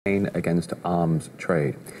against arms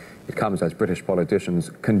trade. It comes as British politicians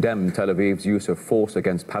condemn Tel Aviv's use of force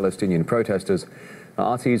against Palestinian protesters.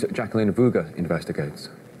 RT's Jacqueline Vuga investigates.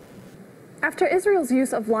 After Israel's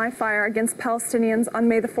use of live fire against Palestinians on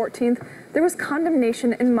May the 14th, there was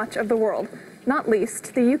condemnation in much of the world, not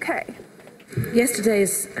least the UK.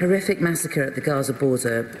 Yesterday's horrific massacre at the Gaza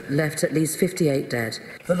border left at least 58 dead.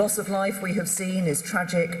 The loss of life we have seen is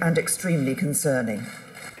tragic and extremely concerning.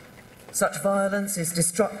 Such violence is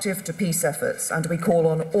destructive to peace efforts, and we call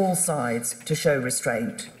on all sides to show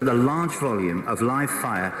restraint. The large volume of live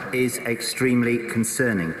fire is extremely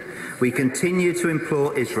concerning. We continue to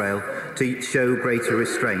implore Israel to show greater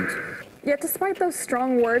restraint. Yet despite those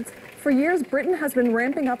strong words, for years Britain has been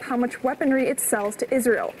ramping up how much weaponry it sells to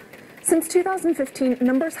Israel. Since 2015,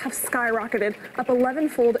 numbers have skyrocketed, up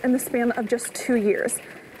 11-fold in the span of just 2 years.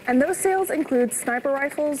 And those sales include sniper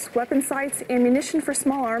rifles, weapon sights, ammunition for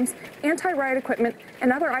small arms, anti-riot equipment,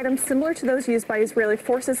 and other items similar to those used by Israeli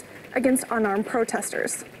forces against unarmed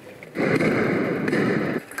protesters.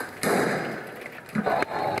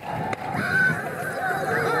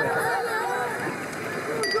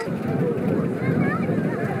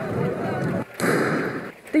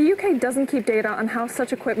 The UK doesn't keep data on how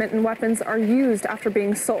such equipment and weapons are used after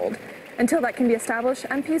being sold. Until that can be established,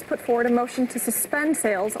 MPs put forward a motion to suspend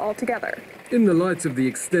sales altogether. In the light of the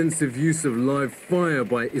extensive use of live fire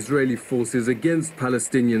by Israeli forces against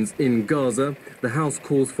Palestinians in Gaza, the House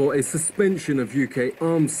calls for a suspension of UK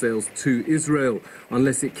arms sales to Israel,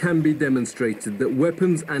 unless it can be demonstrated that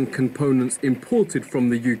weapons and components imported from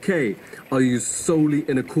the UK are used solely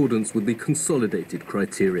in accordance with the consolidated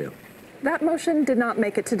criteria. That motion did not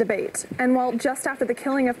make it to debate. And while just after the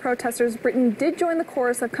killing of protesters, Britain did join the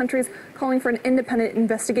chorus of countries calling for an independent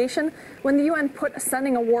investigation, when the UN put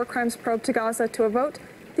sending a war crimes probe to Gaza to a vote,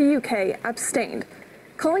 the UK abstained,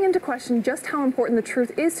 calling into question just how important the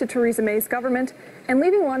truth is to Theresa May's government and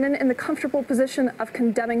leaving London in the comfortable position of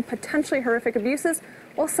condemning potentially horrific abuses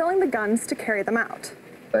while selling the guns to carry them out.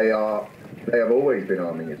 They have always been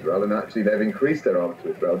arming Israel, and actually they've increased their arms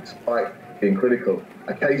to Israel despite being critical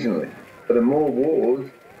occasionally. But the more wars,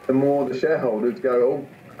 the more the shareholders go, oh,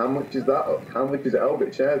 how much is that up? How much is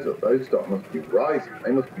Elbit shares up? Those stocks must be rising.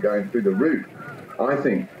 They must be going through the roof.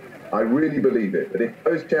 I really believe it, that if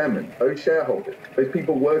those chairmen, those shareholders, those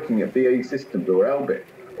people working at BAE Systems or Elbit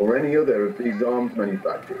or any other of these arms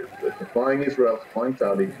manufacturers that are supplying Israel, supplying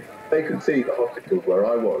Saudi, they could see the hospitals where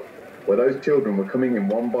I was, where those children were coming in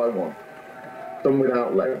one by one, some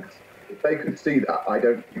without legs. If they could see that, I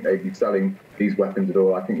don't think they'd be selling these weapons at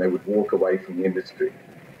all. I think they would walk away from the industry.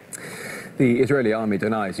 The Israeli army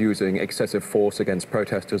denies using excessive force against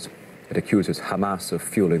protesters. It accuses Hamas of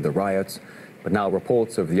fueling the riots. But now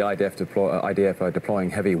reports of the IDF deploying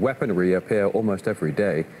heavy weaponry appear almost every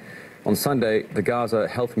day. On Sunday, the Gaza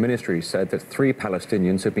Health Ministry said that 3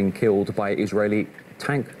 Palestinians have been killed by Israeli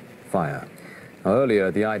tank fire. Earlier,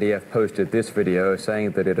 the IDF posted this video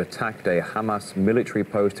saying that it attacked a Hamas military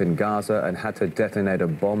post in Gaza and had to detonate a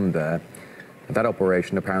bomb there. That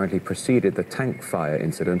operation apparently preceded the tank fire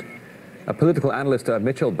incident. A political analyst,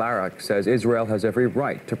 Mitchell Barak, says Israel has every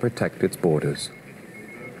right to protect its borders.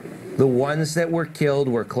 The ones that were killed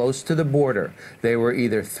were close to the border. They were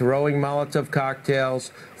either throwing Molotov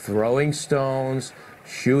cocktails, throwing stones,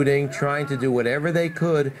 shooting, trying to do whatever they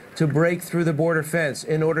could to break through the border fence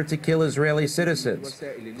in order to kill Israeli citizens.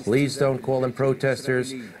 Please don't call them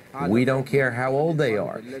protesters. We don't care how old they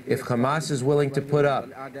are. If Hamas is willing to put up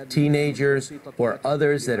teenagers or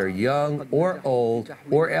others that are young or old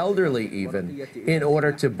or elderly even in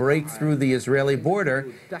order to break through the Israeli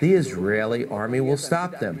border, the Israeli army will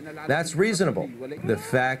stop them. That's reasonable. The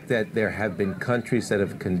fact that there have been countries that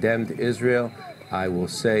have condemned Israel, I will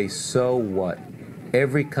say, so what?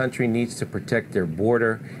 Every country needs to protect their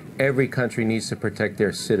border. Every country needs to protect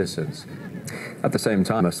their citizens. At the same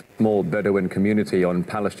time, a small Bedouin community on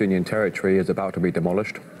Palestinian territory is about to be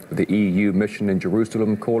demolished, with the EU mission in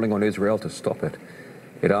Jerusalem calling on Israel to stop it.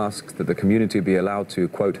 It asks that the community be allowed to,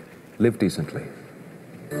 quote, live decently.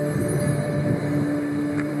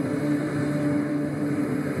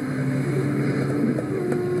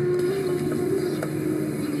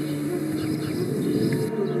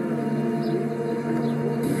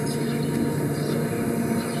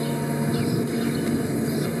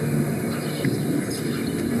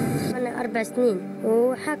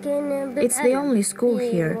 It's the only school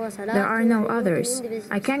here. There are no others.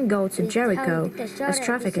 I can't go to Jericho, as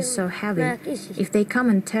traffic is so heavy. If they come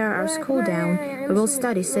and tear our school down, we will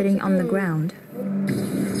study sitting on the ground.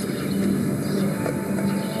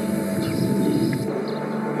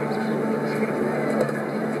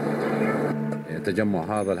 The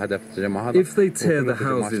If they tear the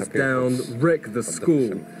houses down, wreck the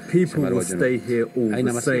school, people will stay here all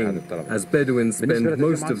the same, as Bedouins spend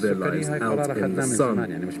most of their lives out in the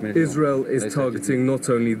sun. Israel is targeting not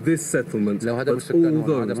only this settlement, but all those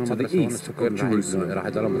to the east of Jerusalem.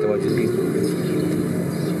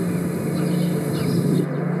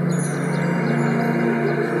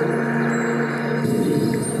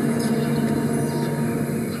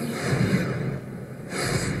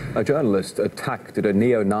 A journalist attacked at a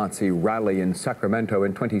neo-Nazi rally in Sacramento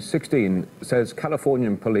in 2016 says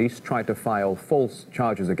Californian police tried to file false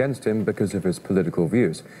charges against him because of his political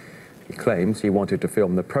views. He claims he wanted to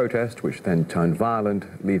film the protest, which then turned violent,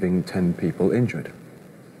 leaving 10 people injured.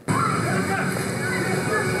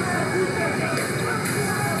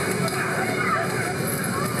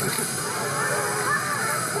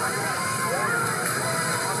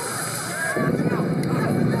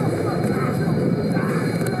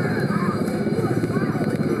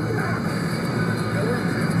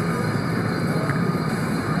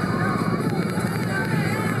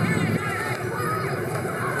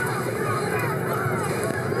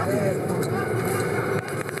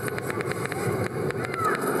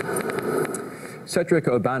 Cedric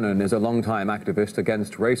O'Bannon is a long-time activist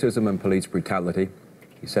against racism and police brutality.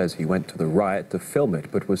 He says he went to the riot to film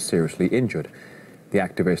it, but was seriously injured. The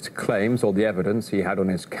activist claims all the evidence he had on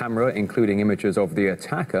his camera, including images of the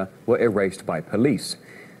attacker, were erased by police.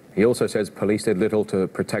 He also says police did little to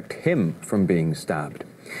protect him from being stabbed.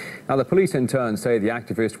 Now, the police in turn say the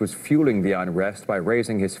activist was fueling the unrest by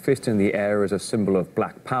raising his fist in the air as a symbol of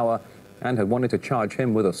black power and had wanted to charge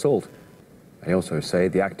him with assault. They also say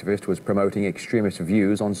the activist was promoting extremist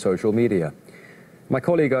views on social media. My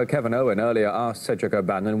colleague Kevin Owen earlier asked Cedric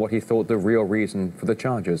O'Bannon what he thought the real reason for the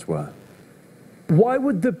charges were. Why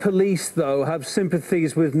would the police, though, have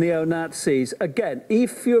sympathies with neo-Nazis? Again,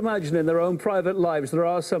 if you imagine in their own private lives there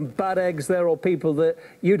are some bad eggs there or people that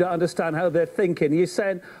you don't understand how they're thinking, you're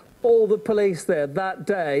saying all the police there that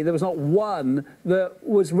day, there was not one that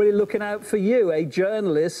was really looking out for you, a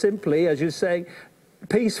journalist simply, as you're saying,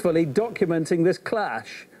 peacefully documenting this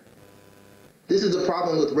clash. This is the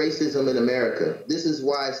problem with racism in America. This is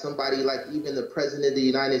why somebody like even the President of the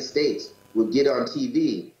United States would get on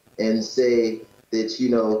TV and say that, you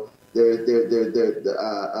know, there's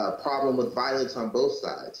a problem with violence on both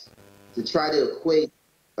sides. To try to equate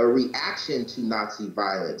a reaction to Nazi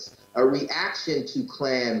violence, a reaction to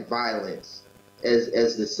Klan violence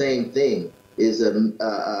as the same thing is a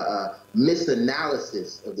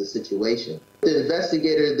misanalysis of the situation. The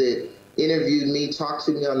investigator that interviewed me, talked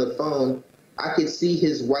to me on the phone, I could see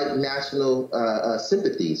his white national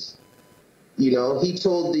sympathies. You know, he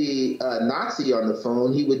told the Nazi on the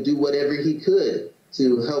phone he would do whatever he could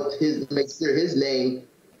to help make sure his name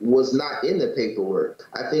was not in the paperwork.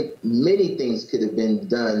 I think many things could have been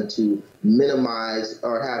done to minimize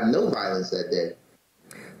or have no violence that day.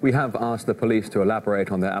 We have asked the police to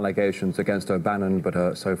elaborate on their allegations against O'Bannon,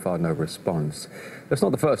 but so far no response. It's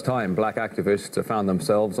not the first time black activists have found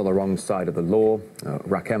themselves on the wrong side of the law.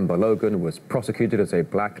 Rakem Balogun was prosecuted as a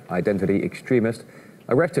black identity extremist,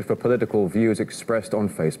 arrested for political views expressed on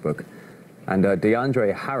Facebook. And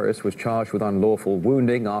DeAndre Harris was charged with unlawful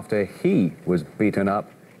wounding after he was beaten up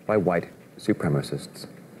by white supremacists.